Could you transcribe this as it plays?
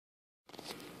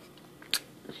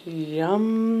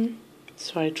Yum.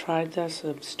 So I tried this.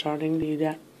 I'm starting to eat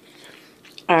it.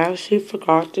 I actually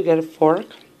forgot to get a fork.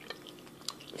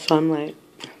 So I'm like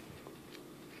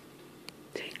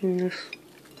taking this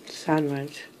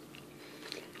sandwich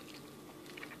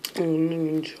and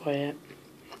enjoy it.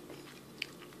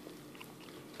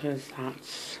 Because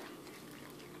that's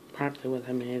partly what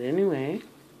I made anyway.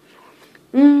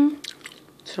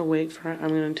 So wait for it. I'm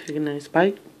going to take a nice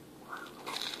bite.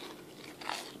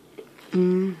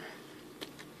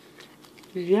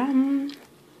 Yum.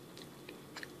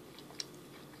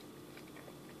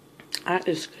 That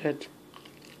is good.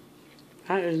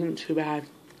 That isn't too bad.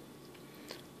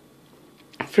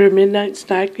 For a midnight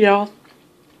snack, y'all,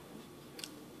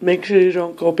 make sure you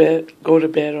don't go to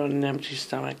bed on an empty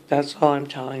stomach. That's all I'm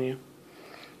telling you.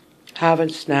 Have a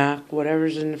snack,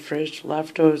 whatever's in the fridge,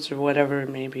 leftovers or whatever it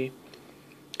may be.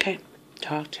 Okay,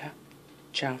 talk to you.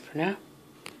 Ciao for now.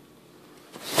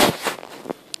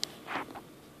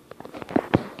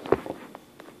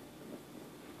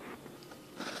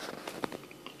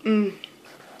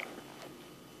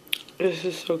 This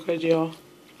is so good, y'all.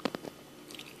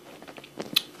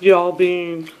 Y'all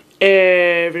being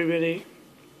everybody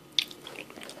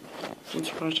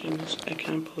that's watching this, I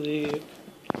can't believe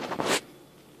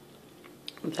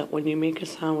that when you make a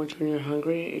sandwich when you're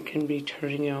hungry, it can be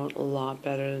turning out a lot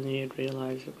better than you'd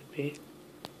realize it would be.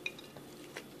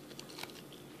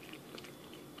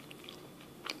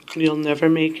 You'll never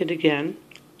make it again,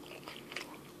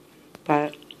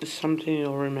 but it's something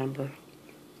you'll remember.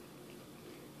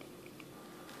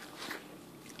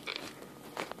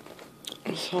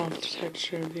 The soft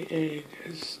texture of the egg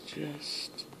is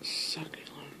just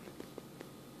succulent.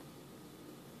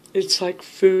 It's like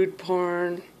food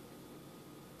porn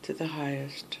to the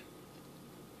highest.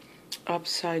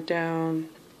 Upside down,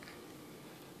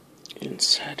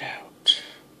 inside out.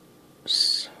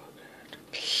 So good.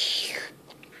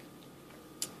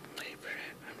 Wait for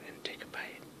it. I'm going to take a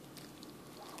bite.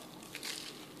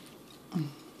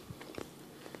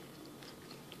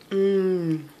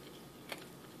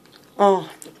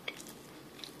 Oh,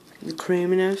 the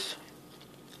creaminess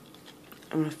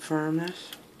and the firmness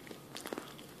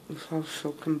is all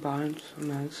so combined so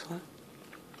nicely.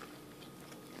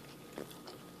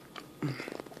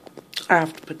 I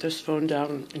have to put this phone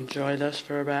down and enjoy this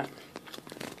for a bit.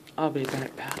 I'll be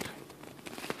right back.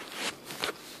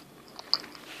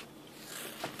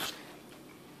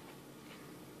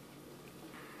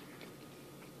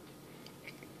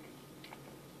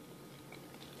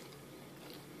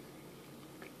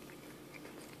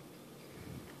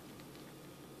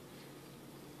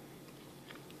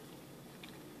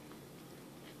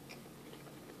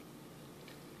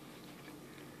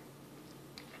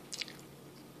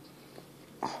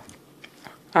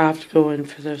 I have to go in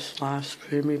for this last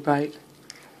creamy bite.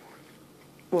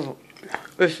 Well,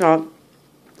 it's not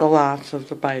the last of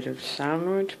the bite of the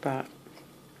sandwich, but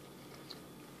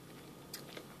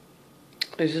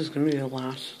this is going to be the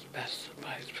last of the best of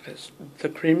bites because the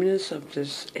creaminess of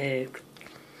this egg,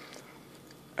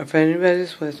 if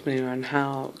anybody's with me on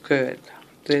how good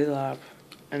they love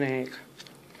an egg,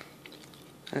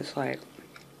 it's like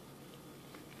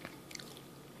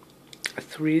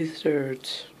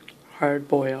 3/3 hard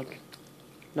boiled.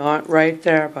 Not right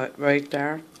there, but right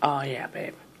there. Oh yeah,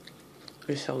 babe.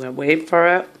 We're still gonna wait for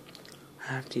it.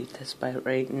 I have to eat this bite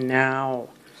right now.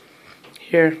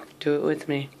 Here, do it with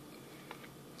me.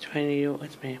 Try to do it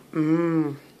with me.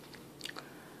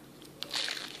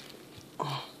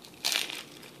 Oh.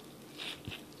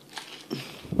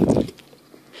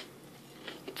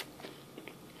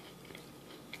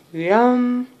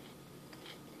 Yum.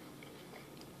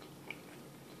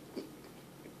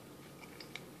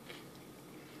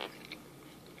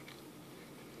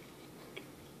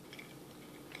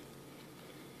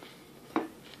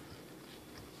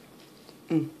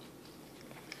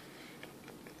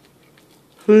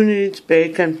 Who needs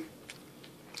bacon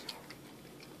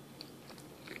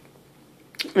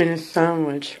in a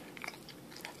sandwich?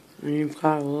 And you've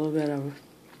got a little bit of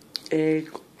egg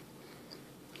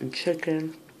and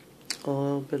chicken, a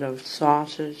little bit of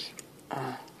sausage.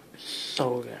 Oh,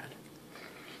 so good.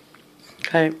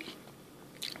 Okay.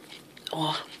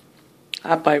 Oh,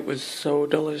 that bite was so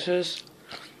delicious.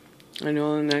 I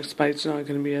know the next bite's not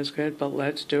going to be as good, but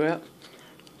let's do it.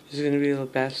 This is going to be the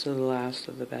best of the last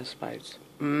of the best bites.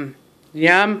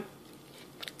 Yum.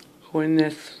 Go in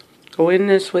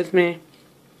this with me.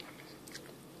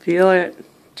 Feel it.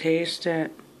 Taste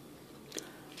it.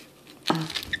 God.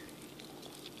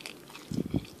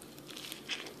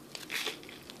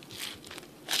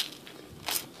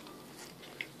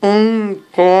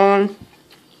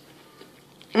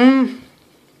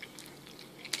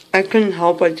 I couldn't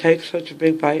help but take such a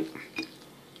big bite.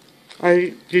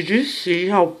 Did you see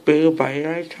how big a bite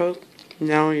I took?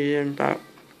 No, you didn't, but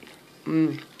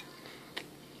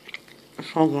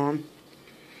it's all gone.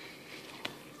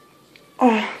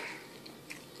 Oh,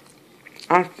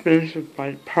 I finished the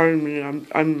bite. Pardon me, I'm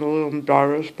a little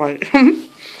embarrassed by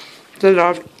that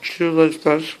I've chewed like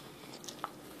this.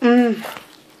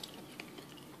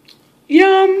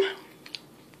 Yum.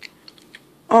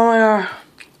 Oh yeah.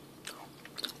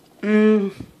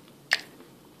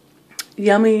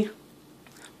 Yummy.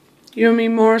 Yummy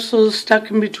morsels stuck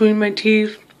in between my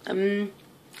teeth. I'm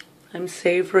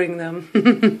savoring them.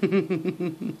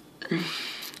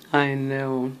 I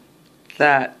know.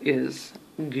 That is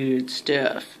good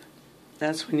stuff.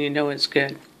 That's when you know it's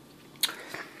good.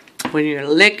 When you're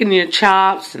licking your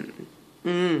chops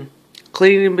and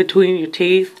cleaning between your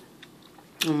teeth.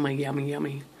 Oh my, yummy,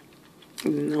 yummy.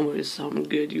 You know it was something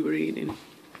good you were eating.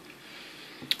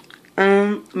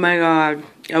 Oh my God.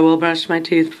 I will brush my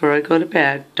teeth before I go to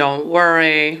bed. Don't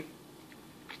worry.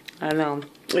 I know.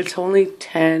 It's only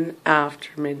 10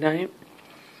 after midnight.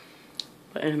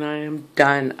 And I am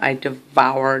done. I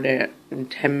devoured it in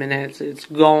 10 minutes. It's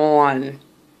gone.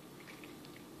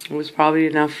 It was probably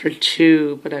enough for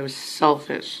 2, but I was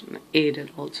selfish and ate it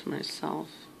all to myself.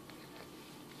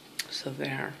 So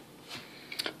there.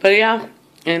 But yeah,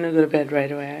 I'm gonna go to bed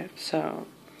right away. So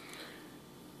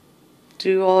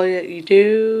do all that you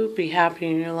do. Be happy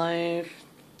in your life.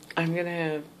 I'm gonna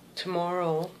have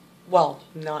tomorrow. Well,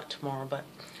 not tomorrow, but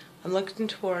I'm looking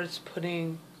towards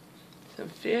putting some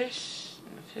fish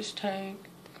in a fish tank.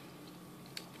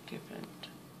 Different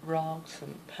rocks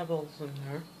and pebbles in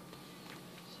there.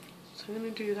 So I'm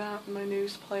going to do that in my new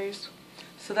place.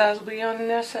 So that'll be on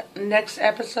the next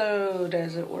episode,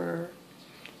 as it were.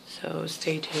 So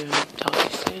stay tuned. Talk to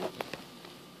you soon.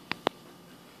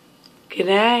 Good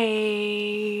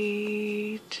night.